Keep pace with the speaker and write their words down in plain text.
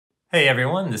Hey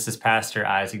everyone, this is Pastor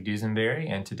Isaac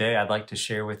Dusenberry, and today I'd like to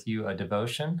share with you a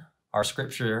devotion. Our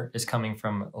scripture is coming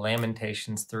from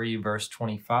Lamentations 3, verse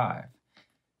 25.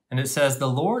 And it says, "The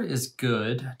Lord is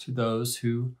good to those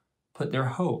who put their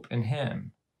hope in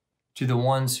Him, to the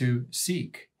ones who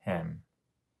seek Him.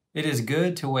 It is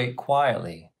good to wait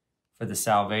quietly for the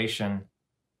salvation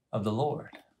of the Lord."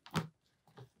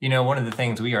 You know, one of the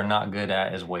things we are not good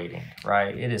at is waiting,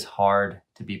 right? It is hard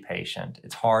to be patient.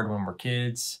 It's hard when we're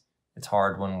kids. It's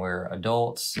hard when we're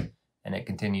adults, and it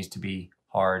continues to be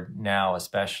hard now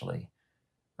especially,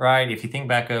 right? If you think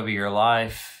back over your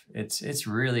life, it's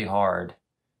really hard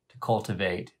to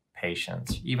cultivate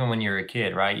patience. Even when you're a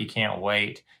kid, right? You can't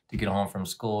wait to get home from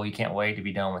school. You can't wait to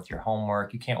be done with your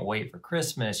homework. You can't wait for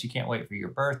Christmas. You can't wait for your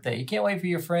birthday. You can't wait for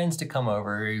your friends to come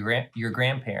over, or your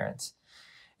grandparents.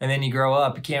 And then you grow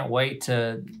up, you can't wait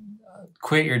to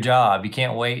quit your job. You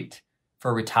can't wait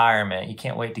for retirement. You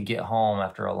can't wait to get home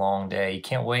after a long day. You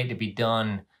can't wait to be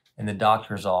done in the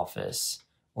doctor's office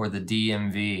or the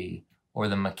DMV or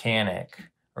the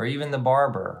mechanic or even the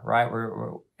barber, right?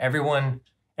 Everyone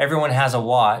has a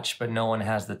watch, but no one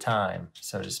has the time,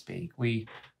 so to speak. We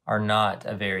are not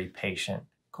a very patient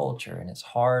culture, and it's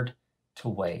hard to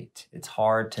wait. It's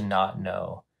hard to not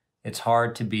know. It's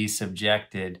hard to be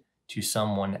subjected to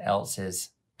someone else's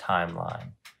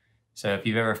timeline. So if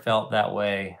you've ever felt that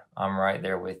way, I'm right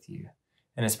there with you.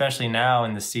 And especially now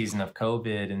in the season of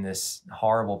COVID and this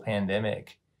horrible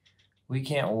pandemic, we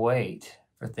can't wait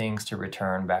for things to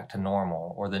return back to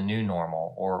normal or the new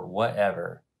normal or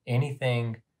whatever.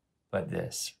 Anything but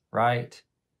this, right?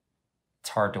 It's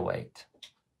hard to wait.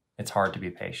 It's hard to be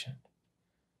patient.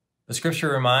 The scripture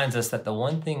reminds us that the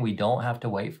one thing we don't have to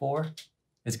wait for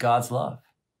is God's love.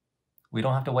 We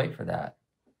don't have to wait for that.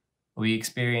 We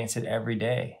experience it every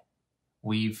day.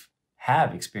 We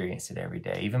have experienced it every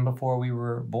day. Even before we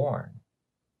were born,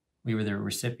 we were the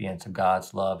recipients of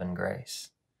God's love and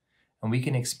grace. And we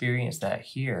can experience that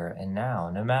here and now,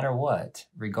 no matter what,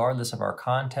 regardless of our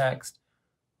context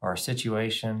or our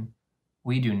situation.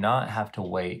 We do not have to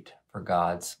wait for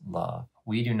God's love.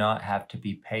 We do not have to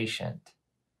be patient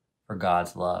for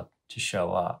God's love to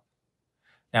show up.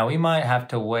 Now, we might have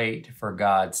to wait for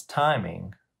God's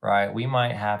timing, right? We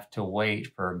might have to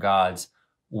wait for God's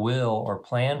will or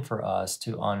plan for us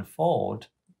to unfold,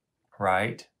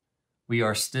 right? We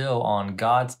are still on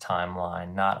God's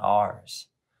timeline, not ours.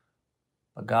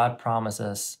 But God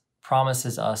promises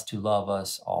us to love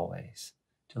us always,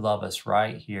 to love us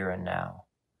right here and now,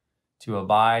 to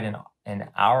abide in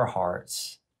our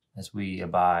hearts as we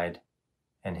abide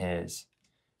in His.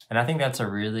 And I think that's a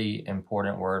really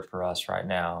important word for us right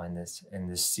now in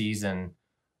this season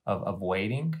of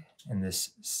waiting, in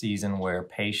this season where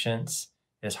patience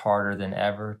is harder than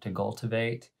ever to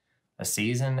cultivate, a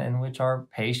season in which our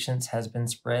patience has been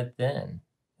spread thin.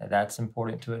 That's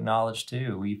important to acknowledge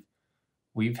too.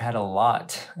 We've had a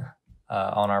lot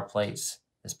on our plates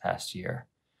this past year,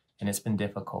 and it's been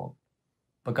difficult.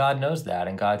 But God knows that,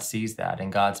 and God sees that,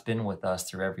 and God's been with us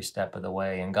through every step of the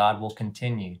way, and God will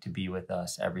continue to be with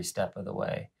us every step of the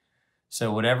way.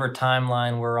 So whatever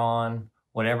timeline we're on,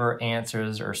 whatever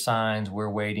answers or signs we're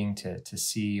waiting to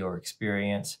see or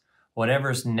experience,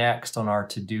 whatever's next on our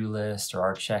to-do list or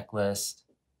our checklist,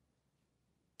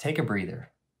 take a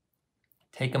breather,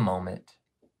 take a moment,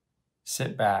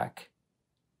 sit back,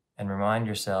 and remind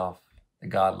yourself that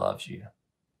God loves you,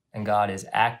 and God is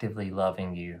actively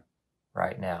loving you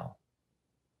right now.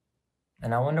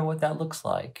 And I wonder what that looks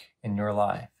like in your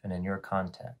life and in your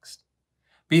context.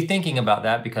 Be thinking about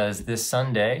that, because this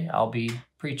Sunday I'll be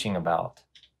preaching about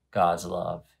God's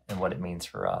love and what it means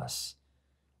for us.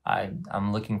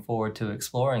 I'm looking forward to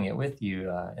exploring it with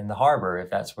you in the harbor, if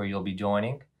that's where you'll be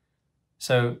joining.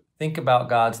 So think about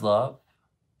God's love.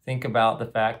 Think about the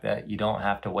fact that you don't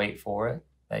have to wait for it,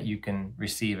 that you can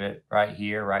receive it right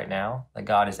here, right now, that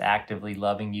God is actively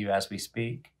loving you as we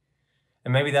speak.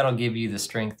 And maybe that'll give you the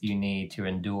strength you need to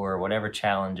endure whatever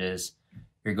challenges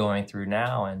you're going through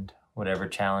now and whatever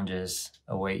challenges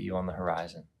await you on the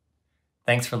horizon.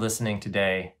 Thanks for listening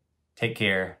today. Take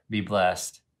care, be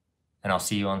blessed, and I'll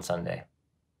see you on Sunday.